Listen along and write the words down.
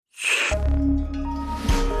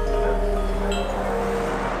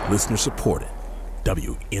Listener supported.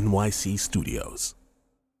 WNYC Studios.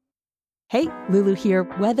 Hey, Lulu here.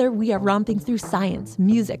 Whether we are romping through science,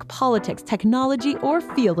 music, politics, technology, or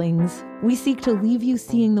feelings, we seek to leave you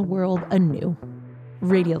seeing the world anew.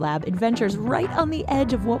 Radiolab adventures right on the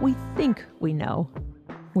edge of what we think we know,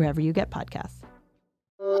 wherever you get podcasts.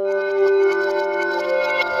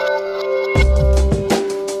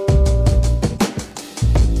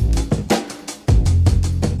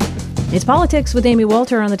 It's Politics with Amy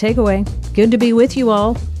Walter on The Takeaway. Good to be with you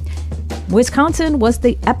all. Wisconsin was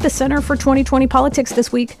the epicenter for 2020 politics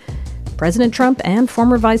this week. President Trump and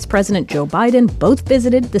former Vice President Joe Biden both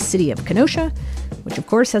visited the city of Kenosha, which of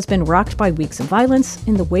course has been rocked by weeks of violence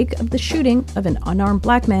in the wake of the shooting of an unarmed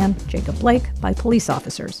black man, Jacob Blake, by police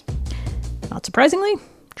officers. Not surprisingly,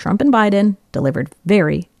 Trump and Biden delivered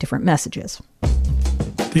very different messages.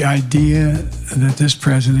 The idea that this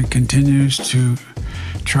president continues to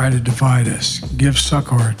try to divide us, give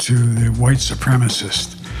succor to the white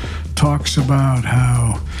supremacist, talks about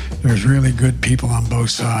how there's really good people on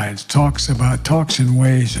both sides, talks in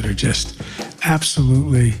ways that are just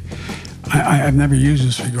absolutely, I've never used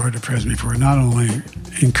this regard to president before, not only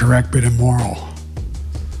incorrect but immoral.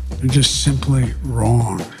 They're just simply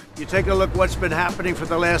wrong. You take a look what's been happening for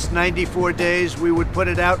the last 94 days, we would put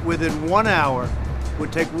it out within 1 hour. It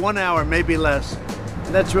would take 1 hour, maybe less.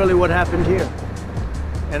 And that's really what happened here.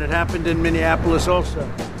 And it happened in Minneapolis also.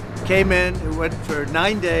 Came in, it went for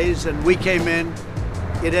 9 days, and we came in.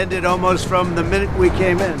 It ended almost from the minute we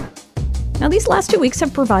came in. Now, these last 2 weeks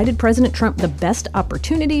have provided President Trump the best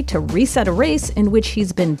opportunity to reset a race in which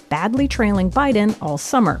he's been badly trailing Biden all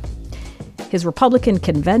summer. His Republican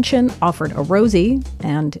convention offered a rosy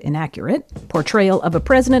and inaccurate portrayal of a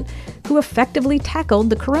president who effectively tackled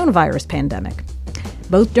the coronavirus pandemic.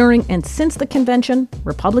 Both during and since the convention,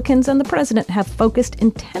 Republicans and the president have focused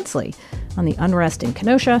intensely on the unrest in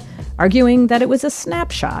Kenosha, arguing that it was a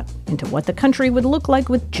snapshot into what the country would look like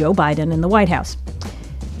with Joe Biden in the White House.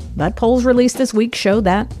 But polls released this week show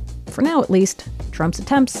that, for now at least, Trump's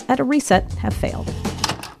attempts at a reset have failed.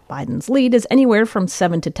 Biden's lead is anywhere from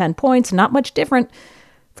 7 to 10 points, not much different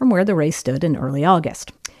from where the race stood in early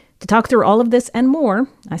August. To talk through all of this and more,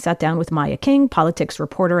 I sat down with Maya King, politics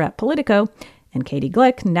reporter at Politico, and Katie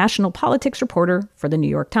Glick, national politics reporter for the New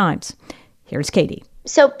York Times. Here's Katie.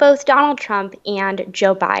 So both Donald Trump and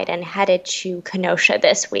Joe Biden headed to Kenosha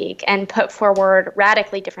this week and put forward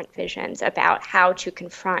radically different visions about how to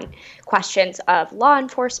confront questions of law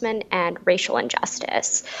enforcement and racial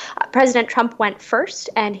injustice. President Trump went first,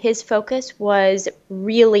 and his focus was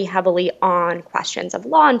really heavily on questions of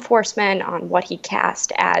law enforcement, on what he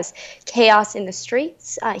cast as chaos in the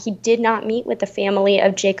streets. He did not meet with the family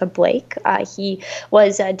of Jacob Blake. He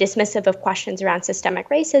was dismissive of questions around systemic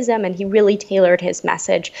racism, and he really tailored his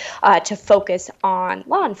message to focus on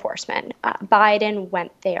law enforcement. Biden went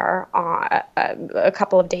there a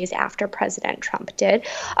couple of days after President Trump did,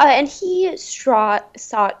 and he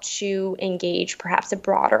sought to engage perhaps a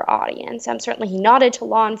broader audience. Certainly he nodded to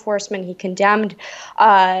law enforcement. He condemned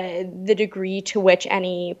the degree to which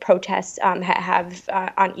any protests have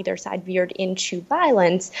on either side veered into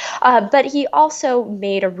violence, but he also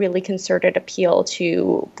made a really concerted appeal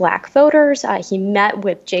to Black voters. He met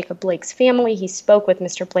with Jacob Blake's family. He spoke with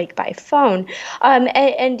Mr. Blake by phone,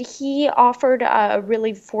 and he offered a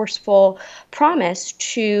really forceful promise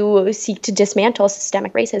to seek to dismantle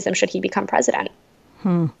systemic racism should he become president.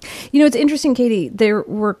 You know, it's interesting, Katie, there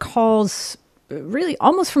were calls really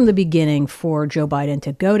almost from the beginning for Joe Biden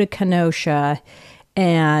to go to Kenosha,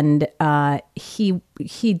 and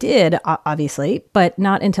he did, obviously, but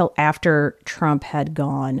not until after Trump had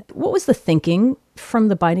gone. What was the thinking from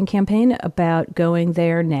the Biden campaign about going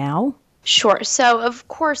there now? Sure. So, of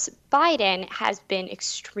course, Biden has been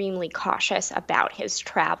extremely cautious about his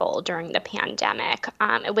travel during the pandemic,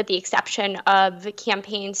 with the exception of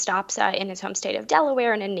campaign stops in his home state of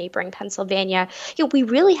Delaware and in neighboring Pennsylvania. We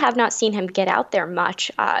really have not seen him get out there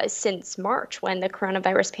much since March, when the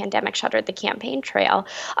coronavirus pandemic shuttered the campaign trail.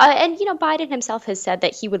 And Biden himself has said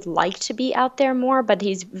that he would like to be out there more, but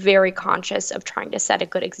he's very conscious of trying to set a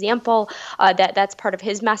good example. That's part of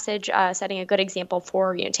his message, setting a good example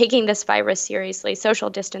for taking this virus seriously, social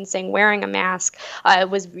distancing, wearing a mask.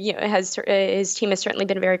 His team has certainly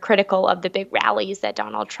been very critical of the big rallies that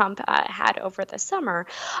Donald Trump had over the summer.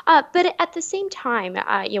 But at the same time,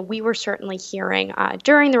 we were certainly hearing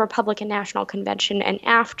during the Republican National Convention and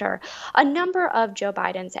after a number of Joe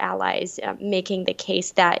Biden's allies making the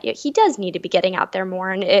case that he does need to be getting out there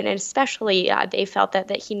more, and especially they felt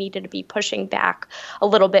that he needed to be pushing back a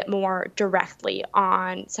little bit more directly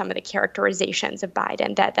on some of the characterizations of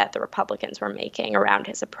Biden that the Republicans were making around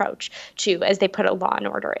his approach approach to, as they put it, law and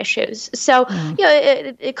order issues. So,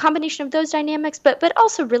 a combination of those dynamics, but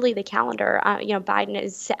also really the calendar.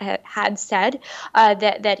 Biden had said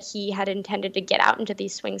that he had intended to get out into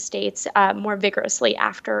these swing states more vigorously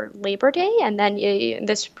after Labor Day, and then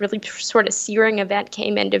this really sort of searing event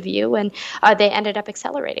came into view, and they ended up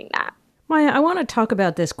accelerating that. Maya, I want to talk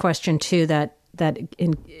about this question too that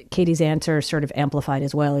in Katie's answer sort of amplified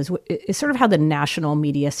as well, is sort of how the national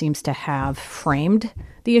media seems to have framed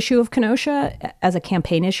the issue of Kenosha as a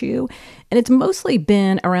campaign issue. And it's mostly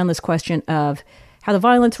been around this question of how the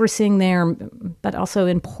violence we're seeing there, but also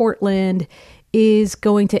in Portland, is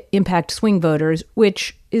going to impact swing voters,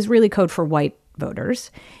 which is really code for white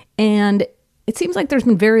voters. And it seems like there's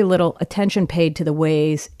been very little attention paid to the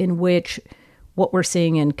ways in which what we're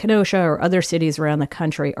seeing in Kenosha or other cities around the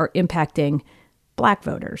country are impacting Black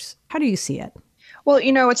voters. How do you see it? Well,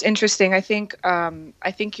 it's interesting. I think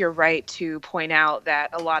you're right to point out that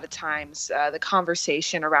a lot of times the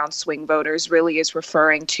conversation around swing voters really is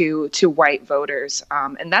referring to white voters.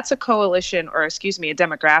 And that's a coalition, or a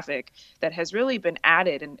demographic that has really been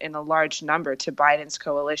added in a large number to Biden's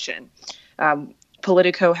coalition.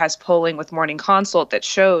 Politico has polling with Morning Consult that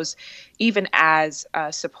shows even as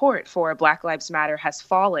support for Black Lives Matter has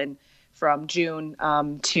fallen from June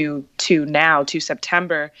to now to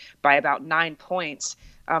September by about 9 points,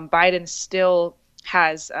 Biden still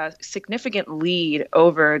has a significant lead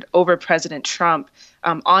over President Trump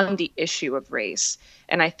on the issue of race.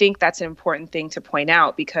 And I think that's an important thing to point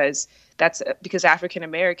out because African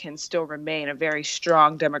Americans still remain a very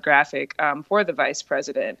strong demographic for the vice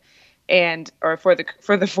president. Or for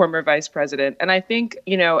the former vice president. And I think,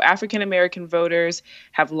 African American voters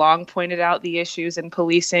have long pointed out the issues in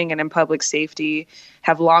policing and in public safety,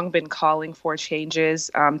 have long been calling for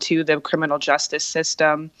changes to the criminal justice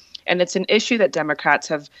system. And it's an issue that Democrats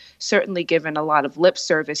have certainly given a lot of lip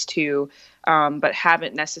service to, but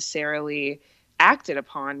haven't necessarily acted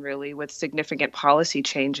upon really with significant policy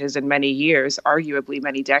changes in many years, arguably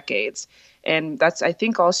many decades. And that's, I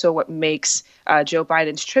think, also what makes Joe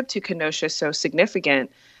Biden's trip to Kenosha so significant,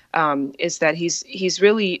 is that he's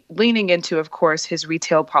really leaning into, of course, his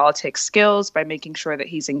retail politics skills by making sure that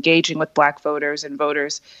he's engaging with Black voters and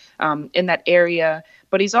voters in that area.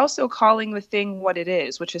 But he's also calling the thing what it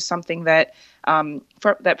is, which is something that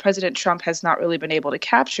that President Trump has not really been able to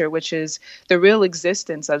capture, which is the real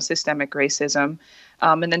existence of systemic racism.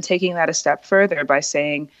 And then taking that a step further by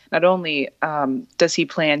saying not only does he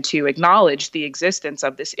plan to acknowledge the existence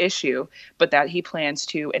of this issue, but that he plans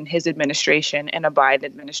to, in his administration and a Biden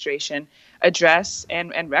administration, address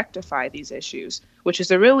and rectify these issues, which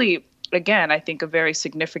is a really, again, I think a very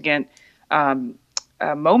significant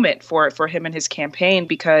moment for him and his campaign,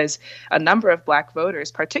 because a number of Black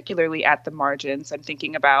voters, particularly at the margins, I'm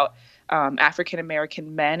thinking about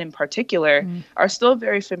African-American men in particular, are still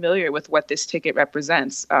very familiar with what this ticket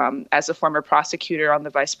represents. As a former prosecutor on the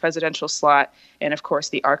vice presidential slot, and of course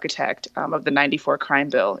the architect of the 94 crime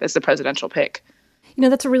bill is the presidential pick.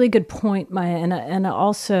 That's a really good point, Maya. And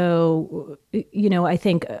also, I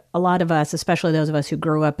think a lot of us, especially those of us who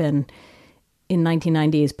grew up in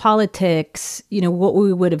 1990s politics, what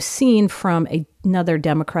we would have seen from another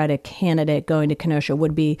Democratic candidate going to Kenosha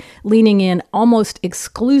would be leaning in almost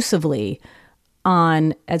exclusively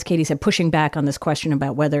on, as Katie said, pushing back on this question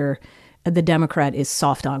about whether the Democrat is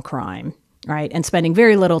soft on crime, right? And spending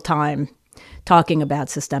very little time talking about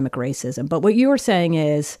systemic racism. But what you were saying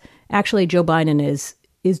is actually Joe Biden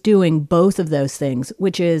is doing both of those things,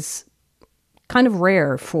 which is kind of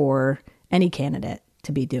rare for any candidate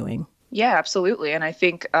to be doing. Yeah, absolutely. And I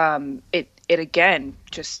think it again,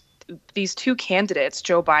 just these two candidates,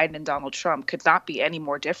 Joe Biden and Donald Trump, could not be any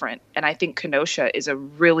more different. And I think Kenosha is a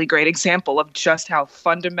really great example of just how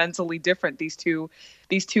fundamentally different these two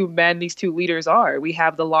leaders are. We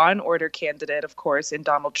have the law and order candidate, of course, in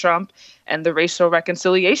Donald Trump, and the racial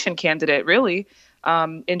reconciliation candidate, really,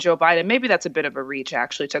 in Joe Biden. Maybe that's a bit of a reach,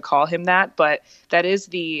 actually, to call him that, but that is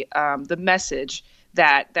the message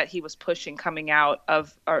that he was pushing coming out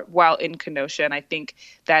of while in Kenosha. And I think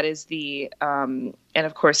that is the and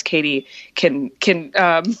of course Katie can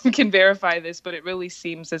verify this, but it really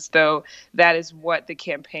seems as though that is what the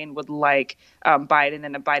campaign would like Biden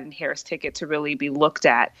and a Biden-Harris ticket to really be looked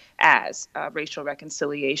at as racial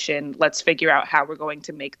reconciliation. Let's figure out how we're going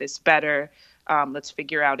to make this better. Let's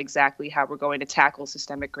figure out exactly how we're going to tackle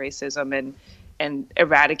systemic racism and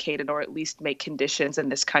eradicate it, or at least make conditions in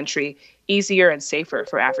this country easier and safer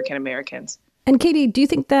for African Americans. And Katie, do you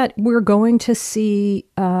think that we're going to see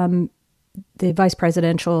the vice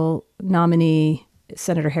presidential nominee,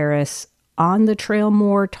 Senator Harris, on the trail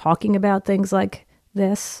more, talking about things like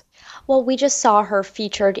this? Well, we just saw her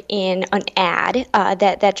featured in an ad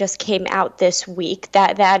that just came out this week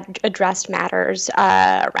that addressed matters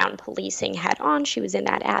around policing head on. She was in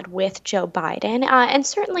that ad with Joe Biden, and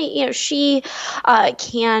certainly, she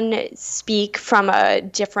can speak from a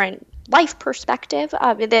different life perspective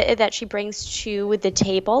that she brings to the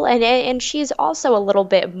table, and she's also a little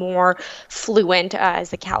bit more fluent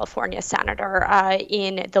as a California senator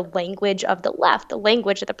in the language of the left, the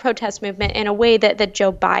language of the protest movement, in a way that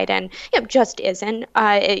Joe Biden just isn't.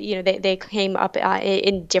 They came up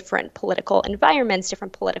in different political environments,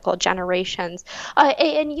 different political generations,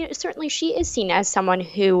 and certainly she is seen as someone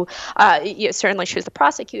who certainly she was the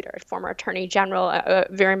prosecutor, former attorney general,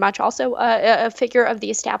 very much also a figure of the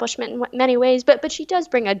establishment in many ways, but she does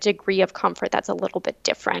bring a degree of comfort that's a little bit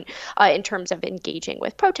different in terms of engaging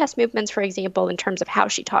with protest movements, for example, in terms of how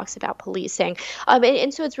she talks about policing.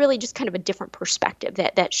 And so it's really just kind of a different perspective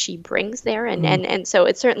that she brings there. And so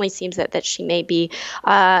it certainly seems that she may be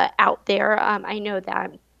out there. I know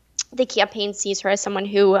that the campaign sees her as someone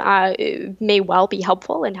who may well be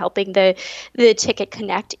helpful in helping the ticket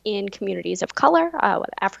connect in communities of color,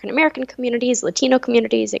 African-American communities, Latino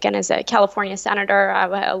communities. Again, as a California senator,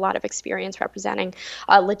 a lot of experience representing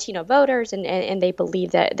Latino voters, and they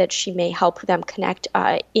believe that she may help them connect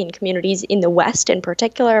in communities in the West in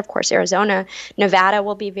particular. Of course, Arizona, Nevada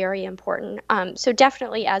will be very important. So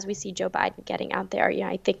definitely, as we see Joe Biden getting out there,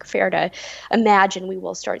 I think fair to imagine we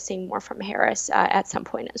will start seeing more from Harris at some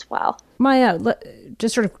point as well. Maya,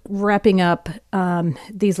 just sort of wrapping up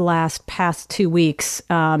these past 2 weeks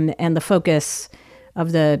and the focus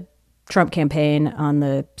of the Trump campaign on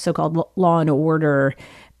the so-called law and order.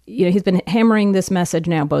 He's been hammering this message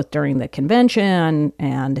now both during the convention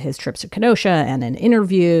and his trips to Kenosha and in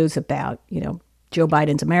interviews about, Joe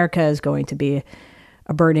Biden's America is going to be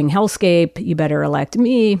a burning hellscape. You better elect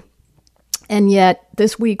me. And yet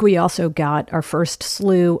this week we also got our first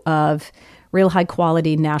slew of real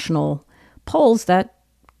high-quality national polls that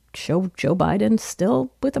show Joe Biden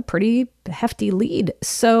still with a pretty hefty lead.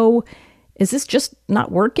 So is this just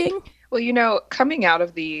not working? Well, coming out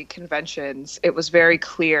of the conventions, it was very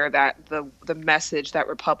clear that the message that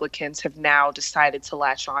Republicans have now decided to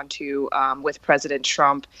latch onto with President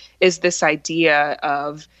Trump is this idea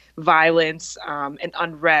of violence and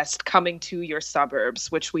unrest coming to your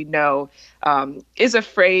suburbs, which we know is a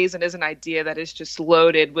phrase and is an idea that is just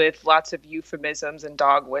loaded with lots of euphemisms and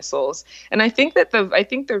dog whistles. And I think that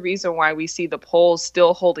the reason why we see the polls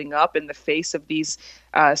still holding up in the face of these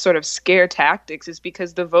sort of scare tactics is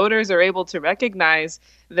because the voters are able to recognize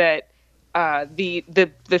that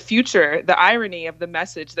the future, the irony of the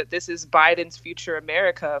message that this is Biden's future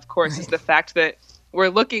America, of course, is the fact that we're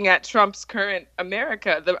looking at Trump's current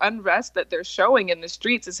America. The unrest that they're showing in the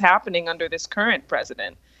streets is happening under this current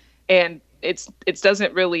president. And it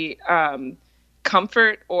doesn't really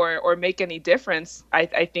comfort or make any difference.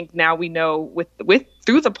 I think now we know with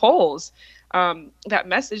through the polls that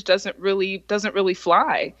message doesn't really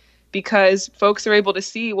fly, because folks are able to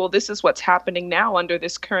see, well, this is what's happening now under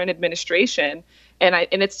this current administration, and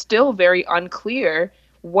it's still very unclear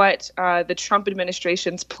what the Trump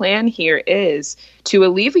administration's plan here is to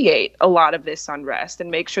alleviate a lot of this unrest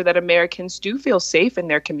and make sure that Americans do feel safe in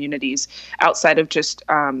their communities outside of just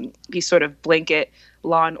these sort of blanket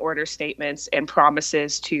law and order statements and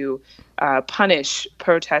promises to punish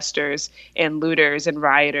protesters and looters and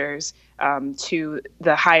rioters to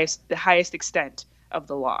the highest extent of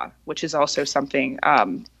the law, which is also something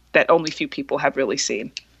that only few people have really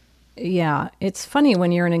seen. Yeah, it's funny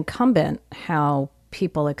when you're an incumbent how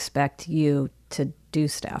people expect you to do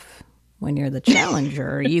stuff. When you're the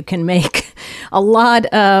challenger, you can make a lot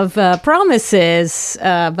of promises,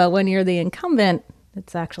 but when you're the incumbent,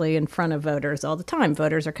 it's actually in front of voters all the time.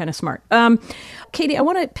 Voters are kind of smart. Katie, I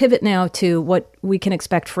want to pivot now to what we can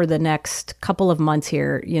expect for the next couple of months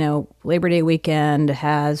here. Labor Day weekend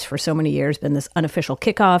has for so many years been this unofficial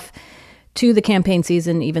kickoff to the campaign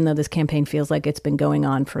season, even though this campaign feels like it's been going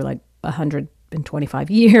on for like 125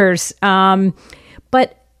 years.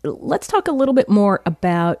 But let's talk a little bit more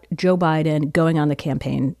about Joe Biden going on the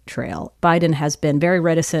campaign trail. Biden has been very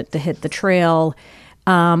reticent to hit the trail,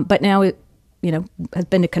 but now has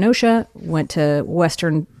been to Kenosha, went to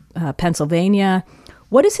Western Pennsylvania.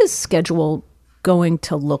 What is his schedule going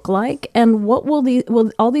to look like? And what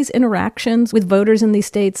will all these interactions with voters in these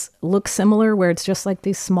states look similar, where it's just like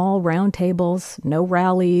these small round tables, no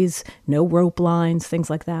rallies, no rope lines, things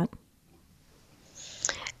like that?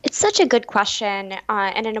 It's Such a good question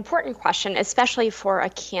and an important question, especially for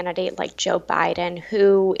a candidate like Joe Biden,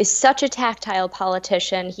 who is such a tactile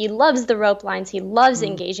politician. He loves the rope lines. He loves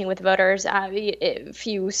engaging with voters. If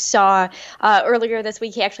you saw earlier this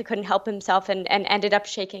week, he actually couldn't help himself and ended up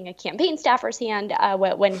shaking a campaign staffer's hand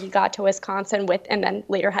when he got to Wisconsin and then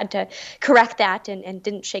later had to correct that and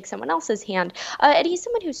didn't shake someone else's hand. And he's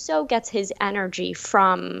someone who so gets his energy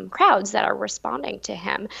from crowds that are responding to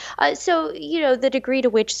him. So, the degree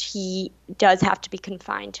to which he does have to be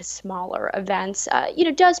confined to smaller events,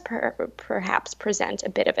 does perhaps present a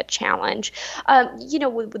bit of a challenge.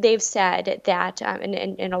 They've said that,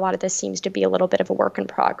 and a lot of this seems to be a little bit of a work in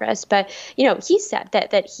progress, but, he said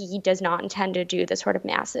that he does not intend to do the sort of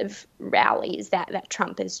massive rallies that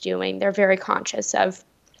Trump is doing. They're very conscious of,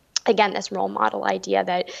 again, this role model idea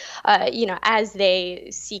that, as they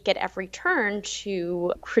seek at every turn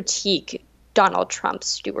to critique Donald Trump's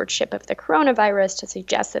stewardship of the coronavirus, to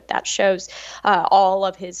suggest that shows all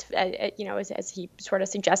of his, as he sort of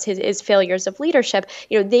suggests, his failures of leadership,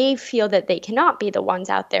 they feel that they cannot be the ones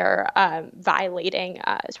out there violating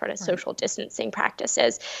sort of social distancing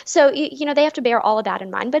practices. So, they have to bear all of that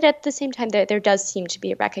in mind. But at the same time, there does seem to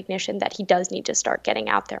be a recognition that he does need to start getting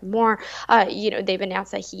out there more. They've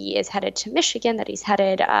announced that he is headed to Michigan, that he's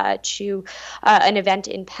headed to an event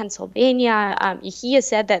in Pennsylvania. He has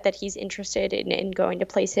said that he's interested in going to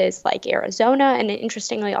places like Arizona, and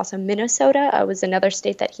interestingly also Minnesota was another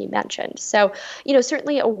state that he mentioned. So,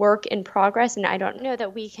 certainly a work in progress, and I don't know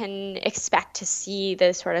that we can expect to see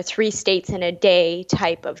the sort of 3 states in a day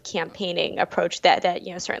type of campaigning approach that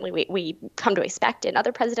certainly we come to expect in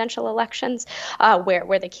other presidential elections,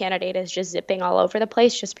 where the candidate is just zipping all over the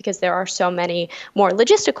place just because there are so many more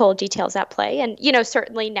logistical details at play. And,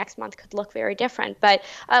 certainly next month could look very different. But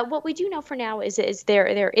what we do know for now is there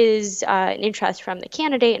is an interest from the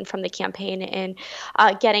candidate and from the campaign in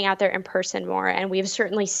getting out there in person more. And we've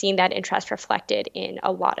certainly seen that interest reflected in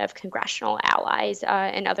a lot of congressional allies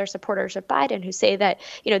and other supporters of Biden who say that,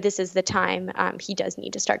 this is the time he does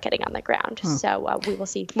need to start getting on the ground. So we will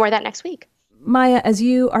see more of that next week. Maya, as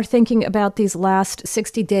you are thinking about these last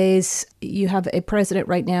 60 days, you have a president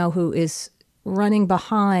right now who is running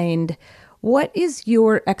behind. What is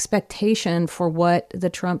your expectation for what the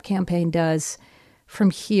Trump campaign does from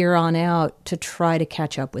here on out to try to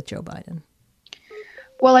catch up with Joe Biden?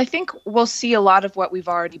 Well, I think we'll see a lot of what we've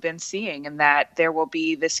already been seeing, and that there will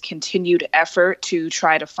be this continued effort to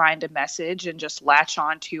try to find a message and just latch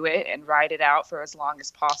onto it and ride it out for as long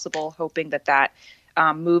as possible, hoping that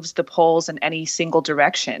moves the polls in any single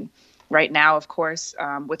direction. Right now, of course,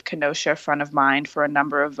 with Kenosha front of mind for a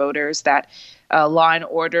number of voters, that law and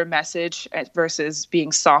order message versus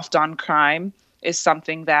being soft on crime is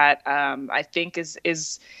something that I think is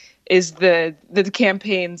the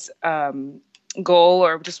campaign's goal,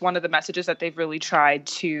 or just one of the messages that they've really tried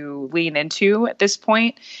to lean into at this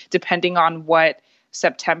point, depending on what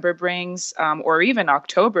September brings, or even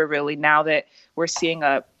October, really, now that we're seeing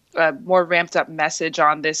a more ramped up message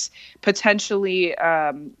on this potentially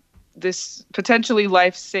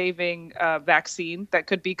life-saving vaccine that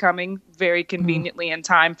could be coming very conveniently in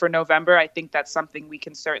time for November. I think that's something we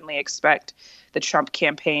can certainly expect the Trump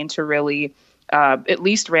campaign to really at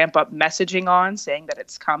least ramp up messaging on, saying that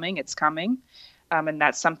it's coming. And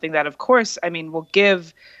that's something that, of course, will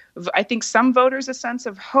give, I think, some voters a sense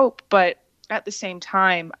of hope. But at the same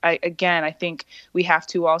time, I think we have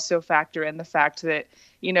to also factor in the fact that,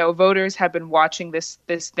 voters have been watching this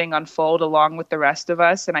thing unfold along with the rest of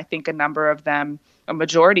us. And I think a number of them, a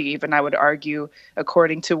majority even, I would argue,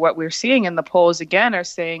 according to what we're seeing in the polls, again, are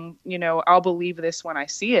saying, I'll believe this when I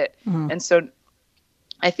see it. Mm-hmm. And so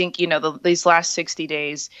I think, these last 60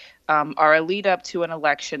 days are a lead up to an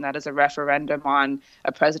election that is a referendum on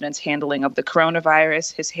a president's handling of the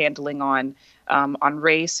coronavirus, his handling on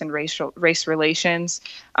race and race relations,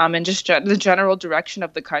 and just the general direction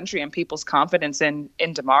of the country and people's confidence in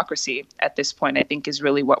democracy at this point, I think, is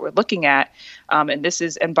really what we're looking at. And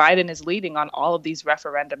Biden is leading on all of these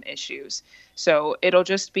referendum issues. So it'll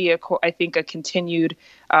just be, I think, a continued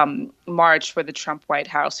march for the Trump White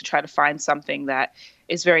House to try to find something that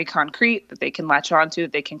is very concrete, that they can latch onto,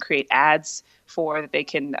 that they can create ads for, that they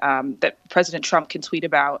can that President Trump can tweet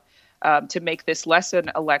about, to make this less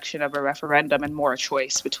an election of a referendum and more a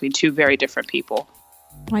choice between two very different people.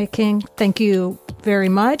 Maya King, thank you very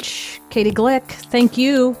much. Katie Glick, thank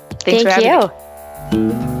you. Thanks for having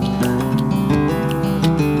me.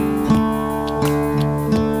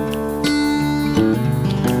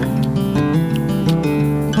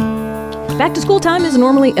 Back to school time is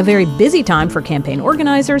normally a very busy time for campaign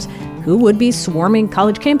organizers who would be swarming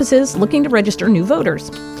college campuses looking to register new voters.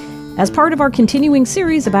 As part of our continuing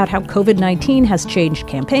series about how COVID-19 has changed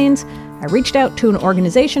campaigns, I reached out to an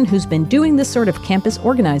organization who's been doing this sort of campus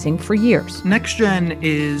organizing for years. NextGen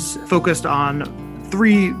is focused on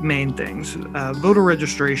three main things: voter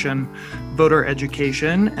registration, voter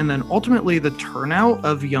education, and then ultimately the turnout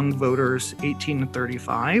of young voters 18 to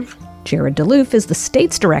 35. Jared DeLoof is the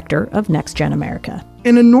state's director of NextGen America.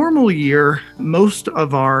 In a normal year, most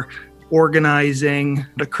of our organizing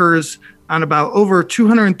occurs on about over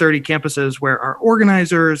 230 campuses where our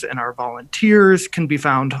organizers and our volunteers can be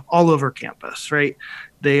found all over campus, right?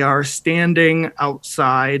 They are standing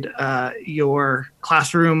outside your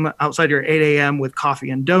classroom, outside your 8 a.m. with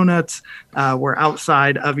coffee and donuts. We're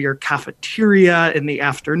outside of your cafeteria in the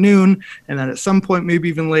afternoon. And then at some point, maybe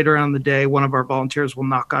even later on in the day, one of our volunteers will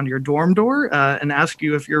knock on your dorm door and ask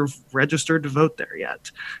you if you're registered to vote there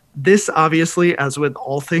yet. This obviously, as with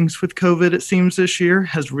all things with COVID, it seems this year,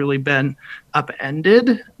 has really been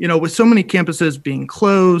upended. You know, with so many campuses being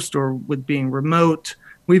closed or with being remote,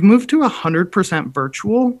 we've moved to 100%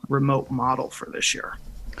 virtual remote model for this year.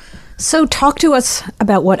 So talk to us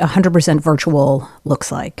about what 100% virtual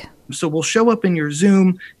looks like. So we'll show up in your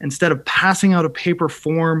Zoom. Instead of passing out a paper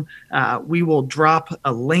form, we will drop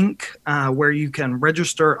a link where you can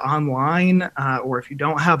register online, or if you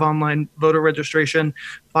don't have online voter registration,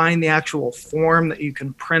 find the actual form that you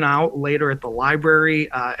can print out later at the library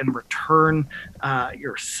and return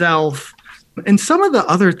yourself. And some of the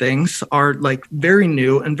other things are like very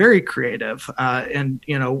new and very creative. And,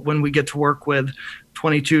 you know, when we get to work with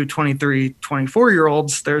 22, 23,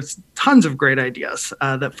 24-year-olds, there's tons of great ideas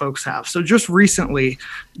that folks have. So just recently,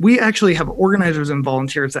 we actually have organizers and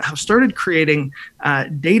volunteers that have started creating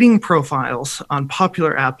dating profiles on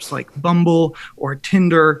popular apps like Bumble or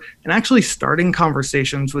Tinder, and actually starting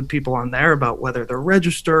conversations with people on there about whether they're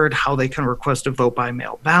registered, how they can request a vote by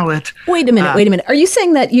mail ballot. Wait a minute. Are you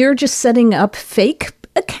saying that you're just setting up fake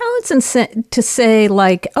accounts and to say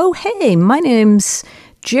like, oh, hey, my name's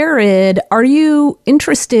Jared, are you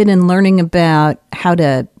interested in learning about how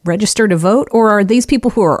to register to vote, or are these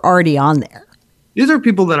people who are already on there? These are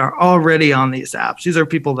people that are already on these apps. These are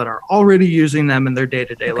people that are already using them in their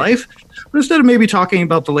day-to-day life. But instead of maybe talking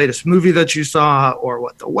about the latest movie that you saw or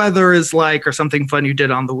what the weather is like or something fun you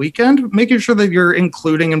did on the weekend, making sure that you're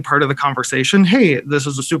including in part of the conversation, hey, this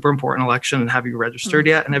is a super important election, and have you registered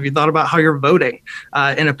yet? And have you thought about how you're voting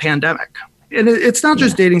in a pandemic? And it's not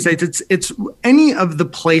just dating sites, it's any of the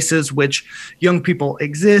places which young people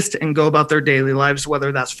exist and go about their daily lives,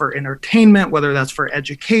 whether that's for entertainment, whether that's for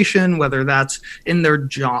education, whether that's in their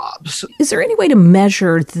jobs. Is there any way to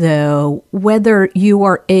measure, though, whether you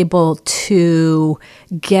are able to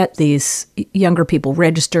get these younger people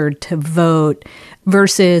registered to vote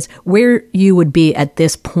versus where you would be at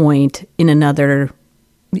this point in another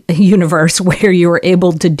universe where you were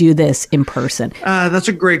able to do this in person? That's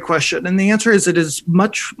a great question. And the answer is it is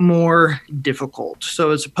much more difficult.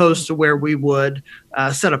 So as opposed to where we would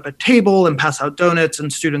set up a table and pass out donuts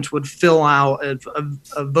and students would fill out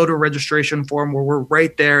a voter registration form where we're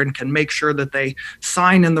right there and can make sure that they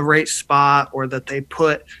sign in the right spot or that they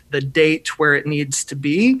put the date where it needs to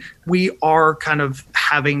be, we are kind of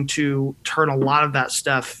having to turn a lot of that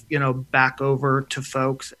stuff, back over to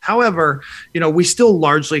folks. However, we still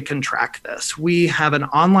largely can track this. We have an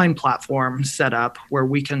online platform set up where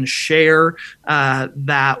we can share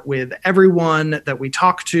that with everyone that we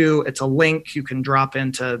talk to. It's a link you can drop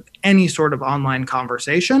into any sort of online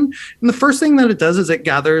conversation. And the first thing that it does is it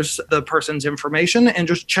gathers the person's information and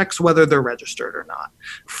just checks whether they're registered or not.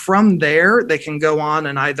 From there, they can go on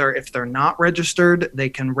and either, if they're not registered, they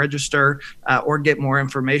can register or get more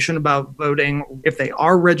information about voting. If they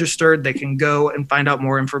are registered, they can go and find out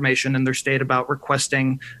more information in their state about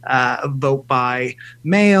requesting a vote by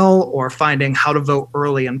mail or finding how to vote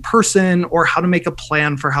early in person or how to make a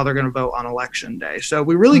plan for how they're going to vote on election day. So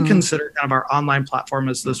we really consider kind of our online platform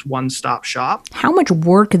as this one-stop shop. How much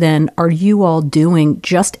work then are you all doing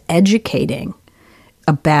just educating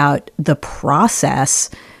about the process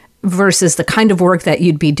versus the kind of work that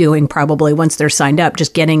you'd be doing probably once they're signed up,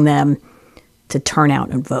 just getting them to turn out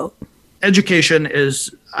and vote? Education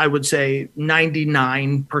is, I would say,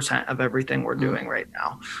 99% of everything we're doing right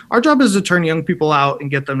now. Our job is to turn young people out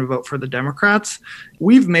and get them to vote for the Democrats.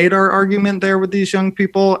 We've made our argument there with these young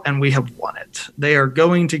people, and we have won it. They are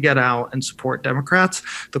going to get out and support Democrats.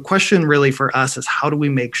 The question really for us is how do we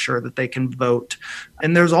make sure that they can vote?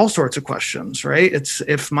 And there's all sorts of questions, right? It's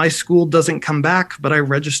if my school doesn't come back, but I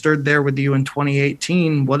registered there with you in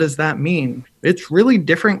 2018, what does that mean? it's really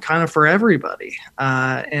different kind of for everybody.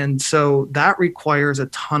 And so that requires a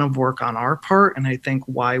ton of work on our part. And I think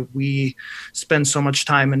why we spend so much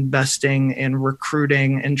time investing in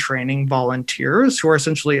recruiting and training volunteers who are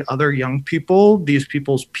essentially other young people, these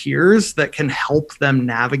people's peers, that can help them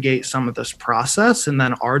navigate some of this process. And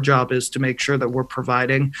then our job is to make sure that we're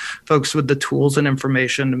providing folks with the tools and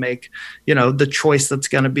information to make, the choice that's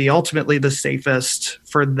going to be ultimately the safest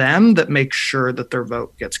for them, that makes sure that their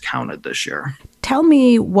vote gets counted this year. Tell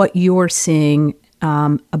me what you're seeing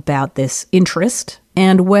about this interest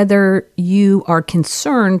and whether you are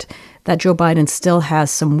concerned that Joe Biden still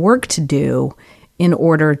has some work to do in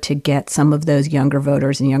order to get some of those younger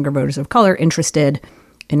voters and younger voters of color interested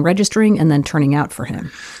in registering and then turning out for him.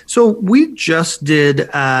 So we just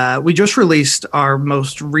released our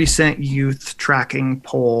most recent youth tracking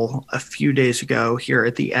poll a few days ago here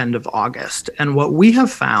at the end of August. And what we have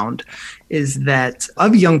found is that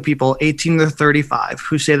of young people 18 to 35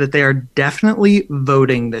 who say that they are definitely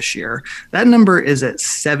voting this year, that number is at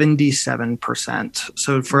 77%.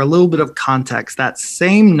 So for a little bit of context, that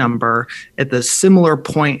same number at the similar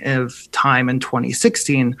point of time in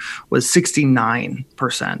 2016 was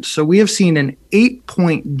 69%. So we have seen an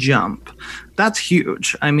 8-point jump. That's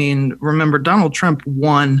huge. I mean, remember, Donald Trump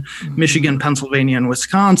won Michigan, Pennsylvania, and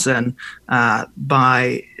Wisconsin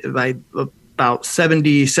by about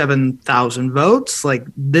 77,000 votes. Like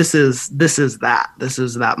this is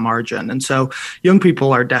that margin. And so young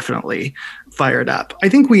people are definitely fired up. I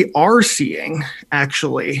think we are seeing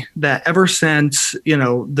actually that ever since,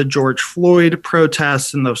 the George Floyd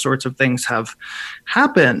protests and those sorts of things have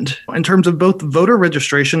happened, in terms of both voter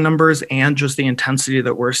registration numbers and just the intensity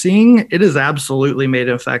that we're seeing, it has absolutely made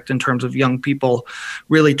an effect in terms of young people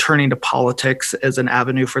really turning to politics as an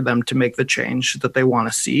avenue for them to make the change that they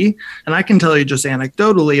want to see. And I can tell you just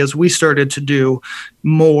anecdotally, as we started to do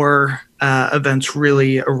more events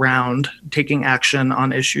really around taking action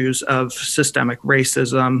on issues of systemic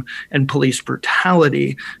racism and police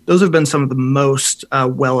brutality, those have been some of the most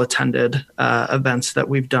well-attended events that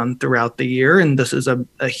we've done throughout the year. And this is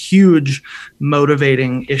a huge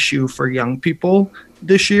motivating issue for young people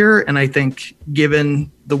this year. And I think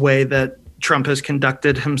given the way that Trump has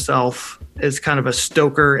conducted himself as kind of a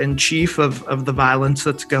stoker in chief of the violence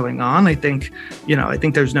that's going on, I think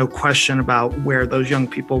there's no question about where those young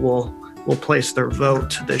people will place their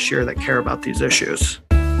vote this year that care about these issues.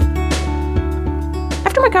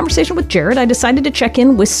 After my conversation with Jared, I decided to check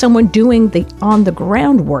in with someone doing the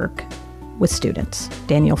on-the-ground work with students.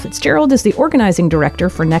 Daniel Fitzgerald is the organizing director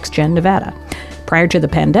for Next Gen Nevada. Prior to the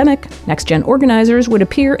pandemic, Next Gen organizers would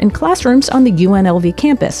appear in classrooms on the UNLV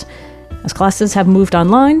campus. As classes have moved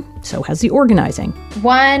online, so has the organizing.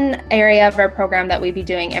 One area of our program that we'd be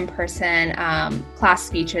doing in-person class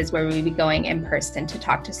speeches where we'd be going in person to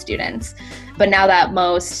talk to students. But now that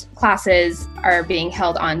most classes are being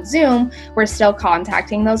held on Zoom, we're still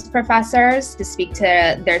contacting those professors to speak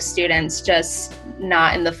to their students, just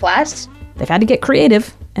not in the flesh. They've had to get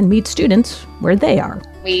creative and meet students where they are.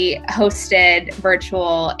 We hosted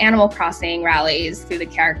virtual Animal Crossing rallies through the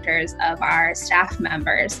characters of our staff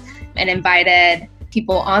members and invited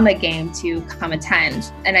people on the game to come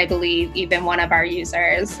attend. And I believe even one of our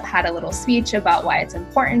users had a little speech about why it's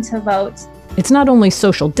important to vote. It's not only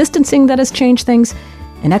social distancing that has changed things,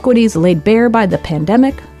 inequities laid bare by the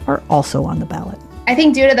pandemic are also on the ballot. I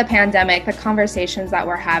think due to the pandemic, the conversations that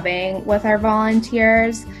we're having with our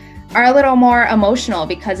volunteers are a little more emotional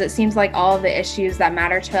because it seems like all of the issues that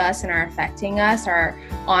matter to us and are affecting us are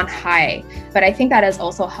on high. But I think that has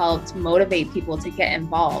also helped motivate people to get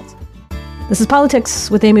involved. This is Politics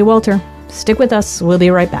with Amy Walter. Stick with us. We'll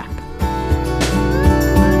be right back.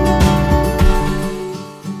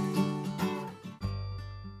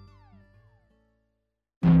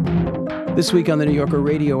 This week on the New Yorker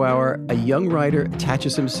Radio Hour, a young writer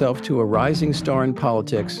attaches himself to a rising star in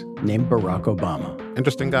politics named Barack Obama.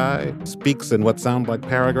 Interesting guy, speaks in what sound like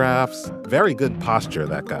paragraphs. Very good posture,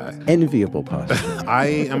 that guy. Enviable posture. I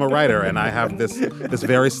am a writer, and I have this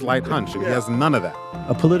very slight hunch, and he has none of that.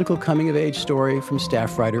 A political coming-of-age story from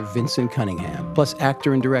staff writer Vincent Cunningham, plus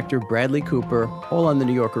actor and director Bradley Cooper, all on the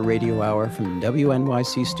New Yorker Radio Hour from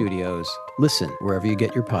WNYC Studios. Listen wherever you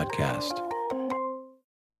get your podcast.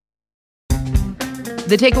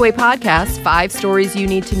 The Takeaway Podcast, 5 stories you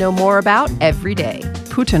need to know more about every day.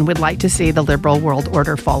 Putin would like to see the liberal world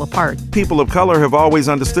order fall apart. People of color have always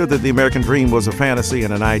understood that the American dream was a fantasy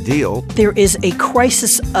and an ideal. There is a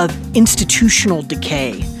crisis of institutional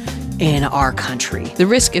decay. in our country. The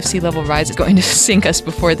risk of sea level rise is going to sink us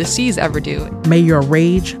before the seas ever do. May your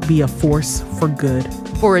rage be a force for good.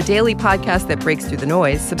 For a daily podcast that breaks through the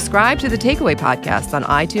noise, subscribe to The Takeaway Podcast on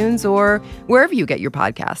iTunes or wherever you get your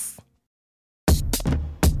podcasts.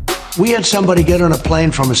 We had somebody get on a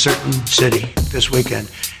plane from a certain city this weekend,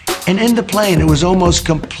 and in the plane it was almost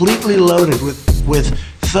completely loaded with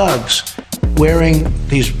thugs wearing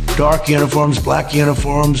these dark uniforms, black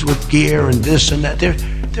uniforms with gear and this and that.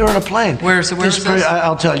 They're on a plane. Where's this?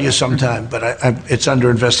 I'll tell you sometime, but it's under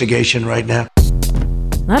investigation right now.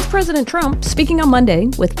 That's President Trump speaking on Monday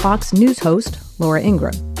with Fox News host Laura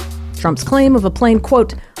Ingraham. Trump's claim of a plane,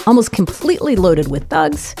 quote, almost completely loaded with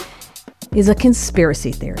thugs, is a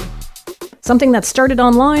conspiracy theory. Something that started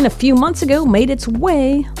online a few months ago made its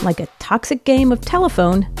way, like a toxic game of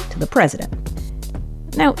telephone, to the president.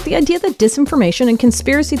 Now, the idea that disinformation and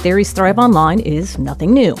conspiracy theories thrive online is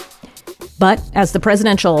nothing new. But as the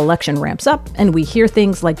presidential election ramps up and we hear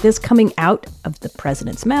things like this coming out of the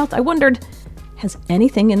president's mouth, I wondered, has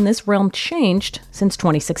anything in this realm changed since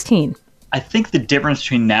 2016? I think the difference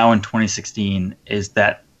between now and 2016 is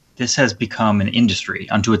that this has become an industry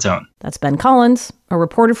unto its own. That's Ben Collins, a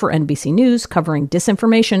reporter for NBC News covering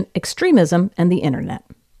disinformation, extremism, and the internet.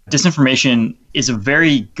 Disinformation is a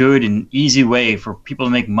very good and easy way for people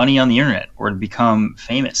to make money on the internet or to become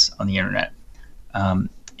famous on the internet.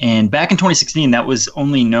 And back in 2016, that was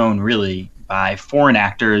only known really by foreign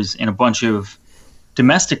actors and a bunch of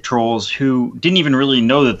domestic trolls who didn't even really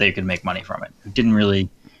know that they could make money from it, who didn't really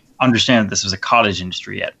understand that this was a cottage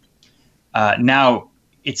industry yet. Now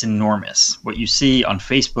it's enormous. What you see on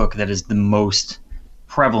Facebook that is the most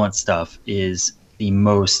prevalent stuff is the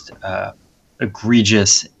most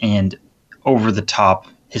egregious and over-the-top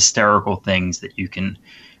hysterical things that you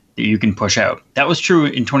can push out. That was true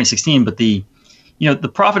in 2016, but the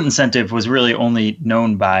profit incentive was really only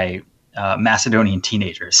known by Macedonian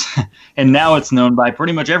teenagers, and now it's known by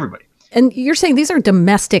pretty much everybody. And you're saying these are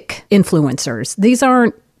domestic influencers. These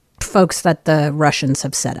aren't folks that the Russians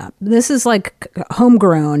have set up. This is like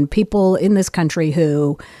homegrown people in this country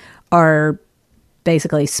who are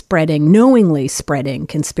basically knowingly spreading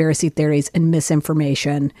conspiracy theories and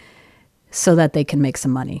misinformation so that they can make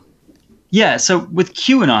some money. Yeah, so with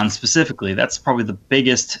QAnon specifically, that's probably the big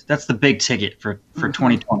ticket for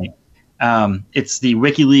 2020. It's the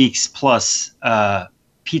WikiLeaks plus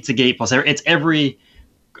Pizzagate plus it's every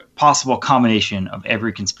possible combination of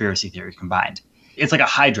every conspiracy theory combined. It's like a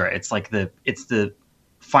Hydra. It's the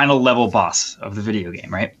final level boss of the video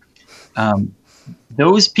game, right?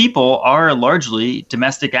 Those people are largely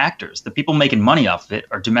domestic actors. The people making money off of it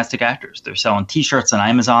are domestic actors. They're selling T-shirts on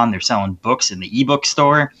Amazon. They're selling books in the ebook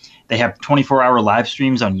store. They have 24-hour live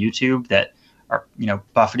streams on YouTube that are,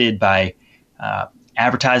 buffeted by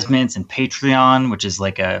advertisements and Patreon, which is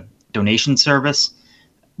like a donation service.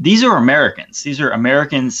 These are Americans. These are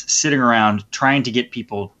Americans sitting around trying to get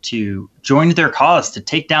people to join their cause to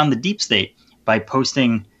take down the deep state by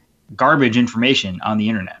posting garbage information on the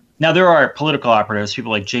internet. Now, there are political operatives,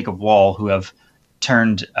 people like Jacob Wall, who have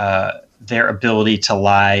turned their ability to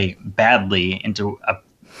lie badly into a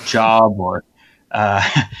job or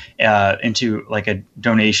into like a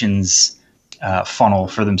donations funnel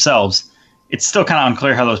for themselves. It's still kind of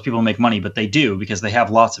unclear how those people make money, but they do because they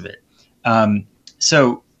have lots of it.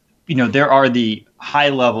 So, there are the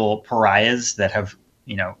high-level pariahs that have,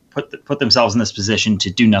 put themselves in this position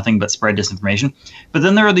to do nothing but spread disinformation. But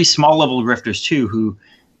then there are these small-level grifters too, who,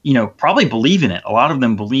 probably believe in it. A lot of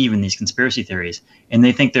them believe in these conspiracy theories, and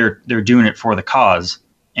they think they're doing it for the cause.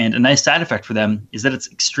 And a nice side effect for them is that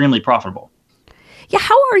it's extremely profitable. Yeah,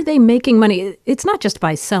 how are they making money? It's not just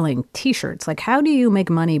by selling T-shirts. Like, how do you make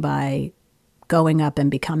money by going up and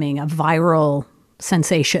becoming a viral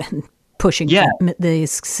sensation, pushing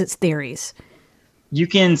these theories? You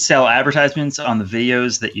can sell advertisements on the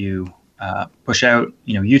videos that you push out.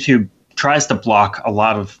 YouTube tries to block a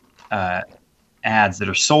lot of ads that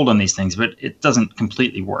are sold on these things, but it doesn't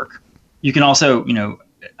completely work. You can also,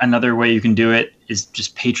 another way you can do it is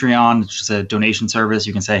just Patreon, which is a donation service.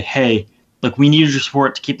 You can say, hey, look, we need your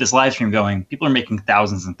support to keep this live stream going. People are making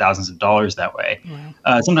thousands and thousands of dollars that way.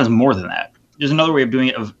 Wow. Sometimes more than that. There's another way of doing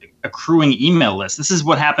it, of accruing email lists. This is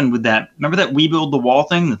what happened with that. Remember that We Build the Wall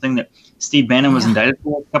thing, the thing that Steve Bannon was indicted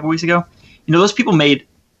for a couple weeks ago? Those people made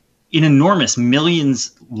an enormous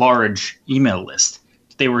millions large email list.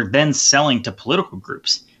 They were then selling to political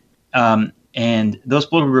groups. And those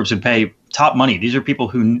political groups would pay top money. These are people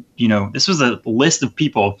who, this was a list of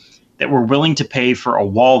people that were willing to pay for a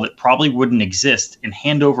wall that probably wouldn't exist and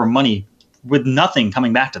hand over money with nothing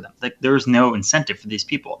coming back to them. Like, there's no incentive for these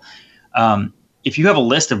people. If you have a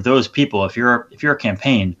list of those people, if you're a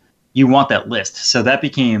campaign, you want that list. So that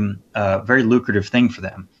became a very lucrative thing for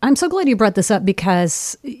them. I'm so glad you brought this up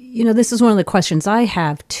because, this is one of the questions I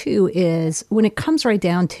have too, is when it comes right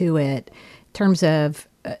down to it, in terms of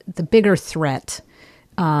the bigger threat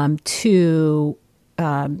to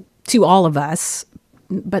all of us,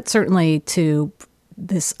 but certainly to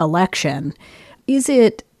this election, is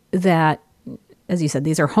it that, as you said,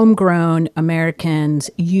 these are homegrown Americans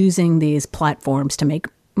using these platforms to make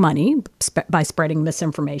money by spreading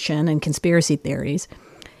misinformation and conspiracy theories?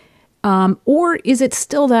 Or is it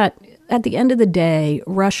still that at the end of the day,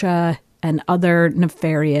 Russia and other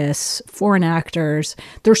nefarious foreign actors,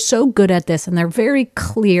 they're so good at this and they're very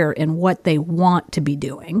clear in what they want to be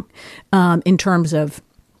doing in terms of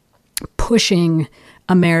pushing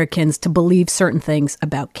Americans to believe certain things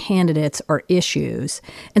about candidates or issues.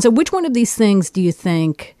 And so which one of these things do you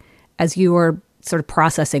think, as you are sort of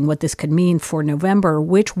processing what this could mean for November,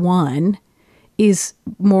 which one is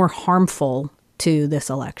more harmful to this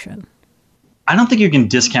election? I don't think you can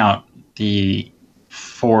discount the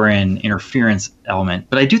foreign interference element,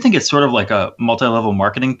 but I do think it's sort of like a multi-level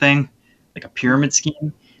marketing thing, like a pyramid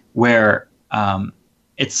scheme, where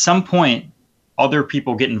at some point, other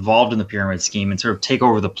people get involved in the pyramid scheme and sort of take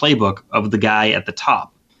over the playbook of the guy at the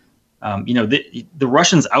top. The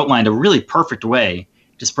Russians outlined a really perfect way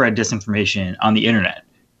to spread disinformation on the internet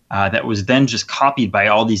that was then just copied by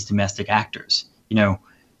all these domestic actors.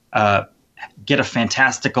 Get a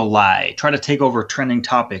fantastical lie, try to take over trending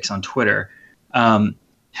topics on Twitter,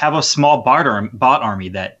 have a small bot army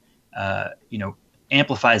that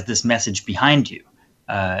amplifies this message behind you.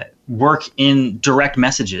 Work in direct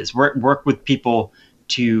messages, work with people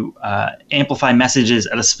to amplify messages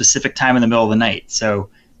at a specific time in the middle of the night. So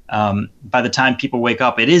by the time people wake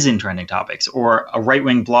up, it is in trending topics, or a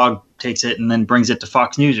right-wing blog takes it and then brings it to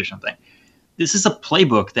Fox News or something. This is a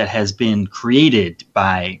playbook that has been created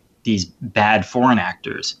by these bad foreign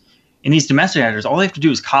actors. And these domestic actors, all they have to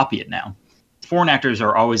do is copy it now. Foreign actors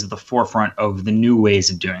are always at the forefront of the new ways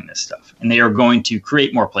of doing this stuff, and they are going to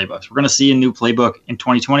create more playbooks. We're going to see a new playbook in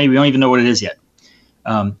 2020. We don't even know what it is yet.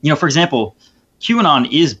 For example, QAnon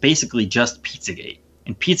is basically just Pizzagate,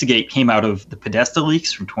 and Pizzagate came out of the Podesta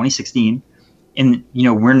leaks from 2016, and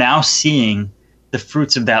we're now seeing the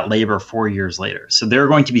fruits of that labor 4 years later. So there are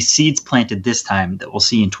going to be seeds planted this time that we'll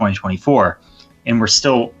see in 2024, and we're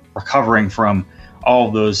still recovering from all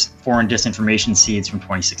of those foreign disinformation seeds from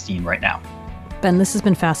 2016 right now. Ben, this has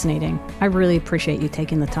been fascinating. I really appreciate you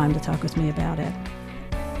taking the time to talk with me about it.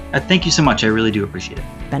 Thank you so much. I really do appreciate it.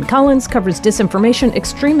 Ben Collins covers disinformation,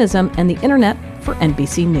 extremism, and the internet for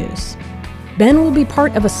NBC News. Ben will be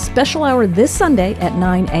part of a special hour this Sunday at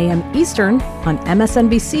 9 a.m. Eastern on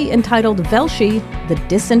MSNBC entitled Velshi, the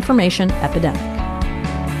Disinformation Epidemic.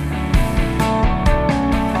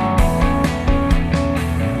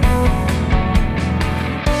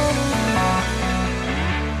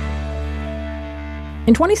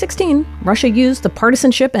 In 2016, Russia used the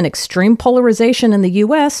partisanship and extreme polarization in the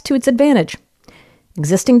U.S. to its advantage.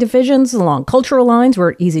 Existing divisions along cultural lines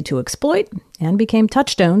were easy to exploit and became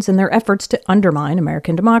touchstones in their efforts to undermine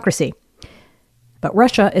American democracy. But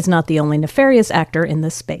Russia is not the only nefarious actor in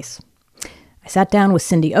this space. I sat down with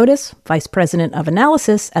Cindy Otis, Vice President of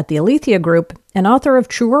Analysis at the Alethea Group and author of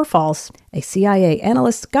True or False, a CIA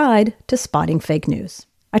analyst's guide to spotting fake news.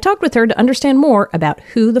 I talked with her to understand more about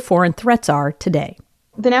who the foreign threats are today.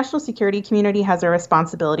 The national security community has a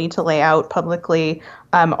responsibility to lay out publicly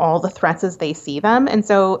all the threats as they see them. And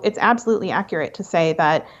so it's absolutely accurate to say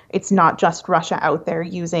that it's not just Russia out there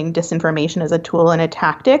using disinformation as a tool and a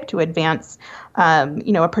tactic to advance,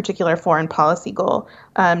 a particular foreign policy goal.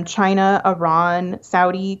 China, Iran,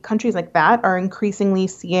 Saudi, countries like that are increasingly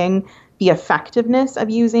seeing the effectiveness of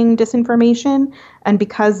using disinformation. And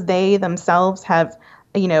because they themselves have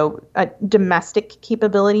domestic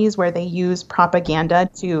capabilities where they use propaganda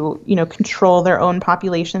to, control their own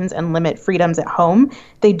populations and limit freedoms at home,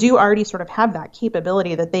 they do already sort of have that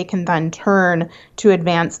capability that they can then turn to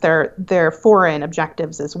advance their foreign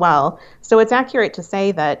objectives as well. So it's accurate to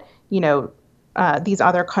say that, these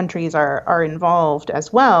other countries are involved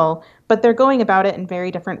as well, but they're going about it in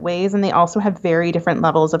very different ways, and they also have very different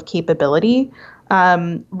levels of capability.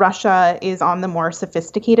 Russia is on the more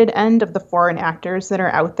sophisticated end of the foreign actors that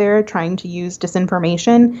are out there trying to use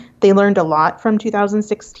disinformation. They learned a lot from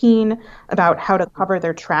 2016 about how to cover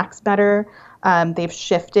their tracks better. They've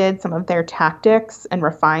shifted some of their tactics and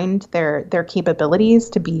refined their capabilities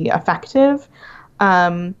to be effective.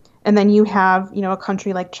 And then you have, a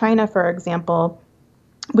country like China, for example,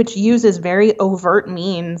 which uses very overt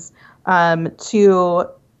means to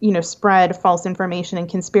spread false information and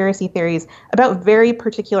conspiracy theories about very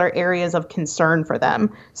particular areas of concern for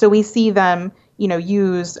them. So we see them,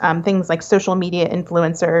 use things like social media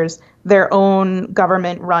influencers, their own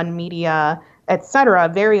government-run media, et cetera,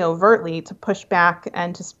 very overtly to push back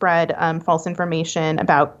and to spread false information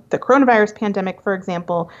about the coronavirus pandemic, for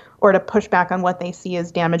example, or to push back on what they see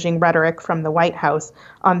as damaging rhetoric from the White House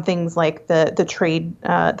on things like the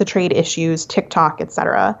trade issues, TikTok, et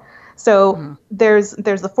cetera. So there's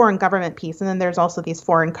the foreign government piece, and then there's also these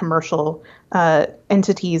foreign commercial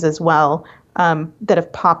entities as well that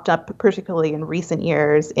have popped up, particularly in recent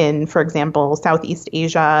years in, for example, Southeast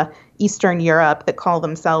Asia, Eastern Europe, that call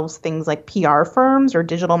themselves things like PR firms or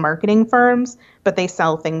digital marketing firms, but they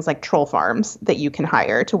sell things like troll farms that you can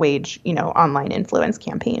hire to wage, online influence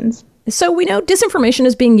campaigns. So we know disinformation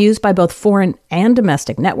is being used by both foreign and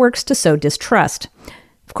domestic networks to sow distrust.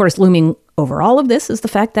 Of course, looming over all of this is the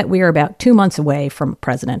fact that we are about 2 months away from a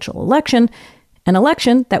presidential election, an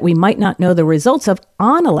election that we might not know the results of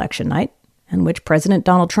on election night, and which President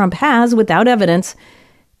Donald Trump has, without evidence,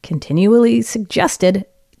 continually suggested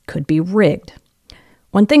could be rigged.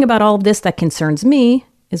 One thing about all of this that concerns me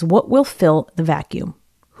is what will fill the vacuum.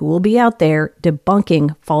 Who will be out there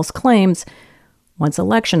debunking false claims once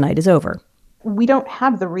election night is over? We don't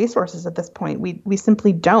have the resources at this point. We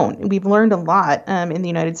simply don't. We've learned a lot in the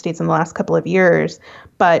United States in the last couple of years,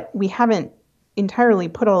 but we haven't entirely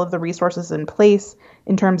put all of the resources in place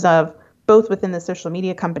in terms of both within the social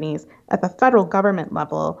media companies at the federal government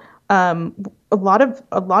level. A lot of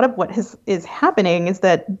what is happening is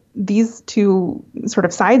that these two sort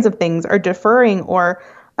of sides of things are deferring or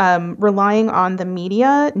relying on the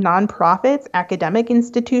media, nonprofits, academic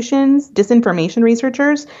institutions, disinformation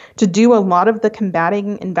researchers to do a lot of the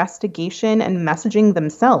combating, investigation, and messaging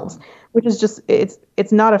themselves, which is just,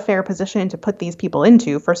 it's not a fair position to put these people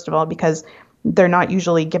into, first of all, because they're not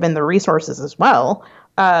usually given the resources as well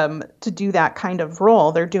to do that kind of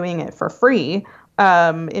role. They're doing it for free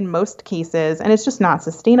in most cases, and it's just not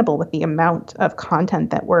sustainable with the amount of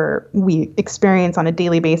content that we experience on a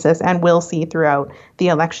daily basis and will see throughout the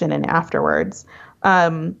election and afterwards.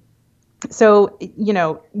 So,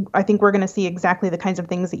 I think we're going to see exactly the kinds of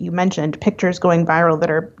things that you mentioned, pictures going viral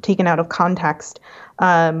that are taken out of context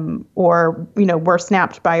or, were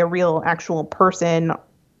snapped by a real actual person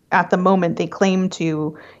at the moment they claim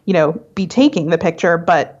to, be taking the picture,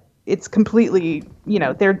 but it's completely,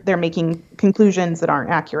 they're making conclusions that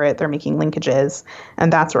aren't accurate. They're making linkages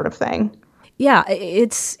and that sort of thing. Yeah,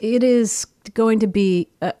 it is going to be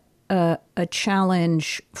a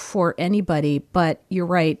challenge for anybody, but you're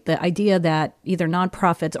right. The idea that either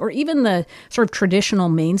nonprofits or even the sort of traditional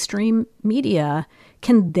mainstream media,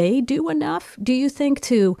 can they do enough, do you think,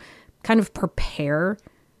 to kind of prepare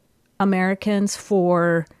Americans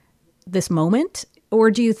for this moment? Or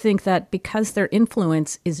do you think that because their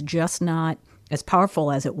influence is just not as powerful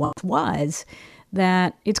as it once was,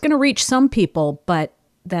 that it's going to reach some people, but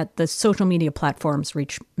that the social media platforms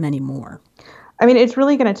reach many more? I mean, it's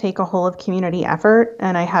really going to take a whole of community effort,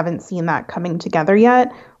 and I haven't seen that coming together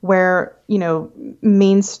yet, where,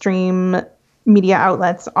 mainstream media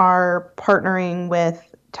outlets are partnering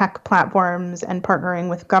with tech platforms and partnering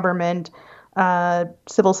with government,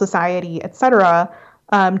 civil society, et cetera,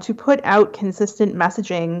 to put out consistent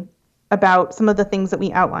messaging about some of the things that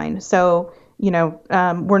we outlined. So,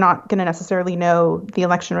 we're not going to necessarily know the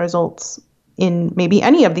election results in maybe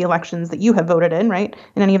any of the elections that you have voted in, right?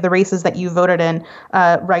 In any of the races that you voted in,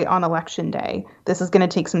 right on election day. This is going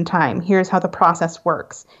to take some time. Here's how the process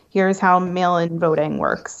works. Here's how mail-in voting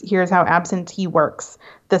works. Here's how absentee works.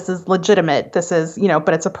 This is legitimate. This is,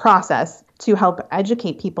 but it's a process to help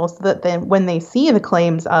educate people so that then when they see the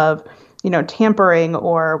claims of, tampering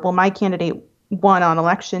or, well, my candidate won on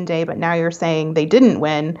election day, but now you're saying they didn't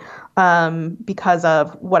win because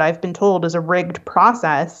of what I've been told is a rigged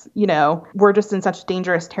process, we're just in such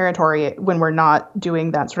dangerous territory when we're not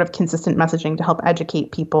doing that sort of consistent messaging to help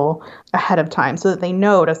educate people ahead of time so that they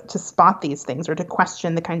know to spot these things or to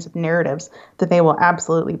question the kinds of narratives that they will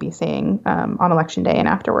absolutely be seeing on election day and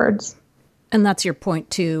afterwards. And that's your point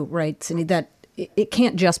too, right, Cindy, that it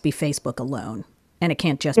can't just be Facebook alone, and it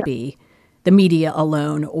can't just be the media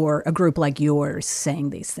alone or a group like yours saying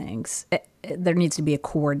these things. There needs to be a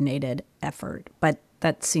coordinated effort, but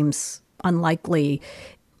that seems unlikely.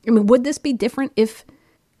 I mean, would this be different if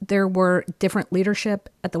there were different leadership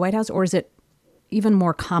at the White House, or is it even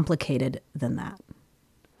more complicated than that?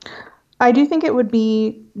 I do think it would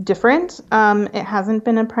be different. It hasn't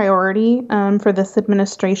been a priority for this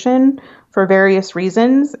administration for various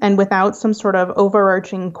reasons, and without some sort of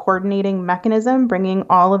overarching coordinating mechanism, bringing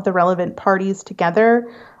all of the relevant parties together,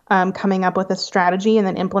 coming up with a strategy and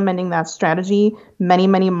then implementing that strategy many,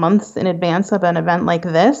 many months in advance of an event like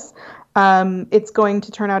this, it's going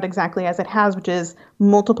to turn out exactly as it has, which is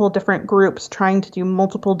multiple different groups trying to do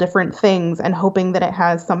multiple different things and hoping that it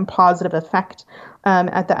has some positive effect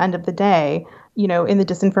at the end of the day. In the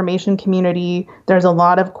disinformation community, there's a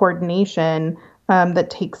lot of coordination that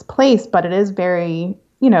takes place, but it is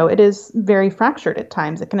very fractured at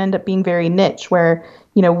times. It can end up being very niche where,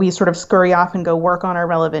 we sort of scurry off and go work on our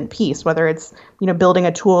relevant piece, whether it's, building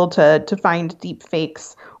a tool to find deep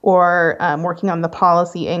fakes or working on the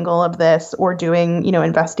policy angle of this or doing,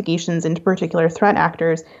 investigations into particular threat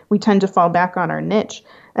actors. We tend to fall back on our niche.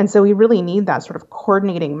 And so we really need that sort of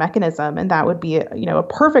coordinating mechanism. And that would be, a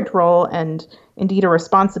perfect role and indeed a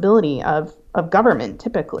responsibility of government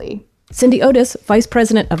typically. Cindy Otis, Vice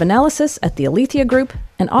President of Analysis at the Alethea Group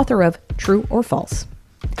and author of True or False,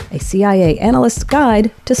 a CIA analyst's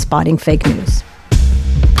guide to spotting fake news.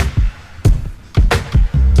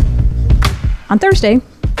 On Thursday,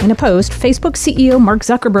 in a post, Facebook CEO Mark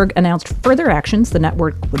Zuckerberg announced further actions the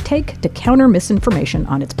network would take to counter misinformation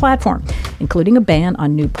on its platform, including a ban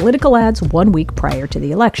on new political ads 1 week prior to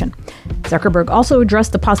the election. Zuckerberg also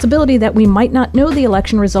addressed the possibility that we might not know the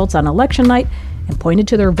election results on election night and pointed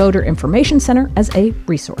to their voter information center as a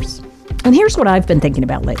resource. And here's what I've been thinking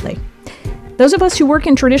about lately. Those of us who work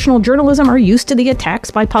in traditional journalism are used to the attacks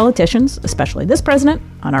by politicians, especially this president,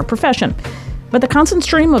 on our profession. But the constant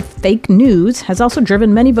stream of fake news has also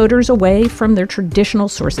driven many voters away from their traditional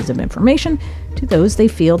sources of information to those they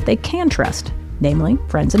feel they can trust, namely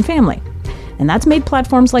friends and family. And that's made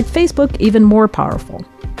platforms like Facebook even more powerful.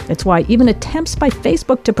 It's why even attempts by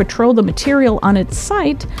Facebook to patrol the material on its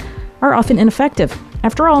site are often ineffective.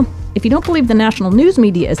 After all, if you don't believe the national news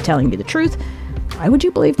media is telling you the truth, why would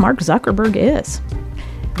you believe Mark Zuckerberg is?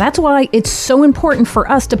 That's why it's so important for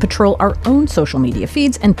us to patrol our own social media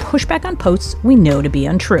feeds and push back on posts we know to be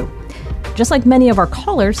untrue, just like many of our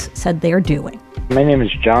callers said they are doing. My name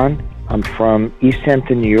is John. I'm from East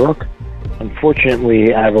Hampton, New York.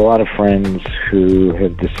 Unfortunately, I have a lot of friends who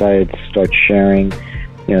have decided to start sharing,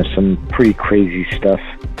 some pretty crazy stuff.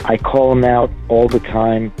 I call them out all the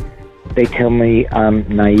time. They tell me I'm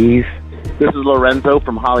naive. This is Lorenzo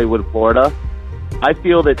from Hollywood, Florida. I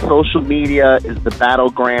feel that social media is the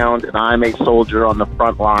battleground, and I'm a soldier on the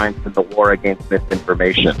front lines in the war against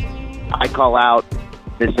misinformation. I call out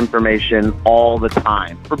misinformation all the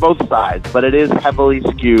time for both sides, but it is heavily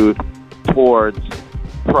skewed towards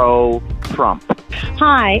pro-Trump.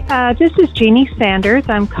 Hi, this is Jeannie Sanders.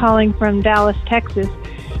 I'm calling from Dallas, Texas.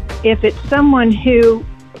 If it's someone who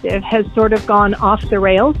has sort of gone off the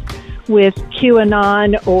rails with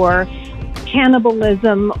QAnon or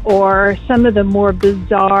cannibalism or some of the more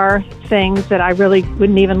bizarre things that I really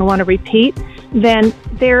wouldn't even want to repeat, then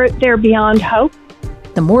they're beyond hope.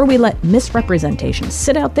 The more we let misrepresentations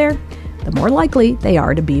sit out there, the more likely they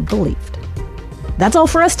are to be believed. That's all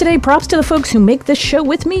for us today. Props to the folks who make this show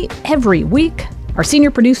with me every week. Our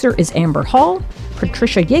senior producer is Amber Hall.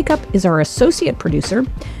 Patricia Jacob is our associate producer.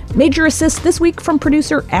 Major assist this week from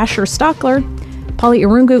producer Asher Stockler. Polly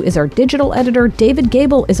Irungu is our digital editor. David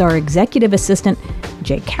Gable is our executive assistant.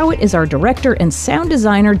 Jay Cowett is our director and sound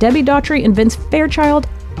designer. Debbie Daughtry and Vince Fairchild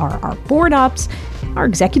are our board ops. Our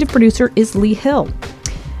executive producer is Lee Hill.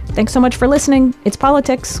 Thanks so much for listening. It's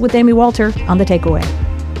Politics with Amy Walter on The Takeaway.